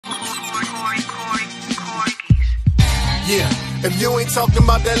Yeah, if you ain't talking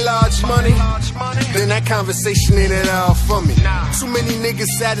about that large money, then that conversation ain't at all for me. Too many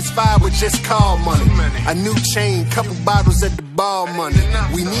niggas satisfied with just call money. A new chain, couple bottles at the bar money.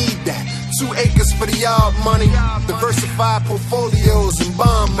 We need that. 2 acres for the yard money. Diversified portfolios and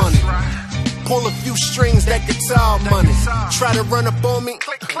bond money. Pull a few strings, that guitar money. Try to run up on me?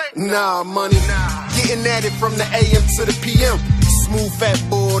 Nah, money. Getting at it from the AM to the PM. Smooth fat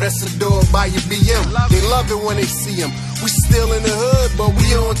boy, that's a door by your BM. They love it when they see him. We still in the hood, but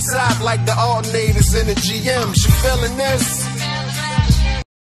we on top like the alternators in the GMs. You feeling this?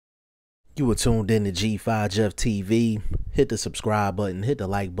 You were tuned in to G5 Jeff TV. Hit the subscribe button, hit the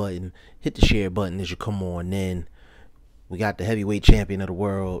like button, hit the share button as you come on in. We got the heavyweight champion of the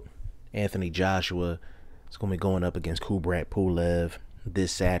world, Anthony Joshua. It's going to be going up against Kubrat Pulev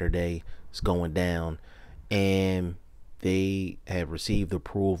this Saturday. It's going down. And they have received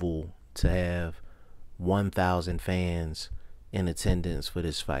approval to have 1,000 fans in attendance for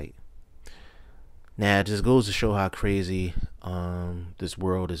this fight. Now, it just goes to show how crazy this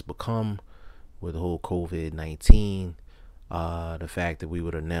world has become with the whole COVID-19. The fact that we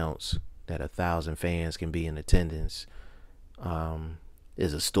would announce that 1,000 fans can be in attendance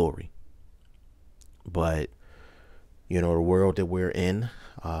is a story. But, you know, the world that we're in,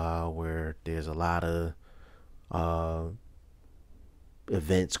 where there's a lot of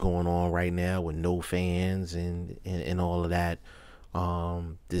events going on right now with no fans and all of that,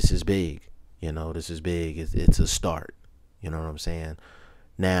 this is big. You know, this is big. It's a start. You know what I'm saying?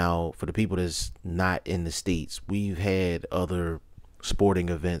 Now, for the people that's not in the States, we've had other sporting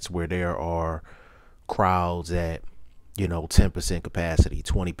events where there are crowds at, you know, 10% capacity,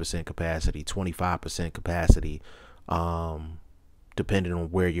 20% capacity, 25% capacity, depending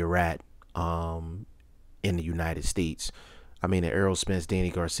on where you're at in the United States. I mean, the Errol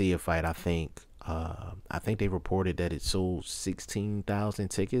Spence-Danny Garcia fight, I think they reported that it sold 16,000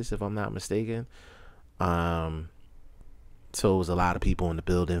 tickets, if I'm not mistaken. So it was a lot of people in the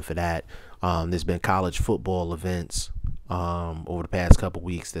building for that. There's been college football events over the past couple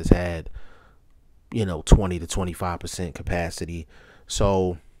weeks that's had, you know, 20 to 25% capacity.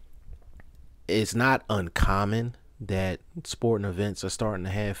 So it's not uncommon that sporting events are starting to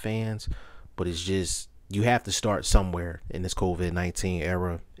have fans, but it's just, you have to start somewhere in this COVID-19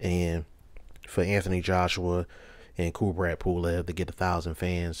 era. And for Anthony Joshua and Kubrat Pulev to get 1,000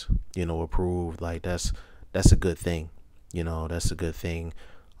 fans, you know, approved, like that's a good thing. You know, that's a good thing.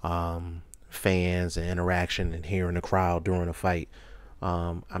 Fans and interaction and hearing the crowd during a fight,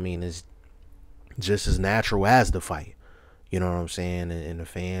 I mean, it's just as natural as the fight. You know what I'm saying? And the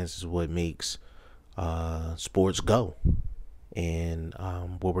fans is what makes sports go. And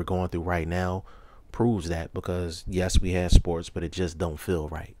what we're going through right now proves that, because yes, we have sports, but it just don't feel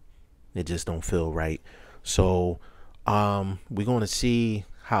right. It just don't feel right. So we're going to see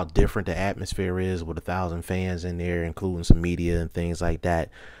how different the atmosphere is with 1,000 fans in there, including some media and things like that.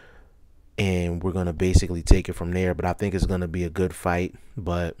 And we're going to basically take it from there. But I think it's going to be a good fight.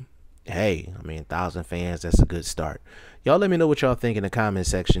 But hey, I mean, 1,000 fans, that's a good start. Y'all let me know what y'all think in the comment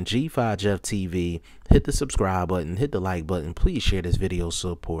section. G5 Jeff TV. Hit the subscribe button. Hit the like button. Please share this video.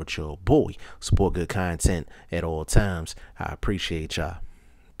 Support your boy. Support good content at all times. I appreciate y'all.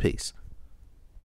 Peace.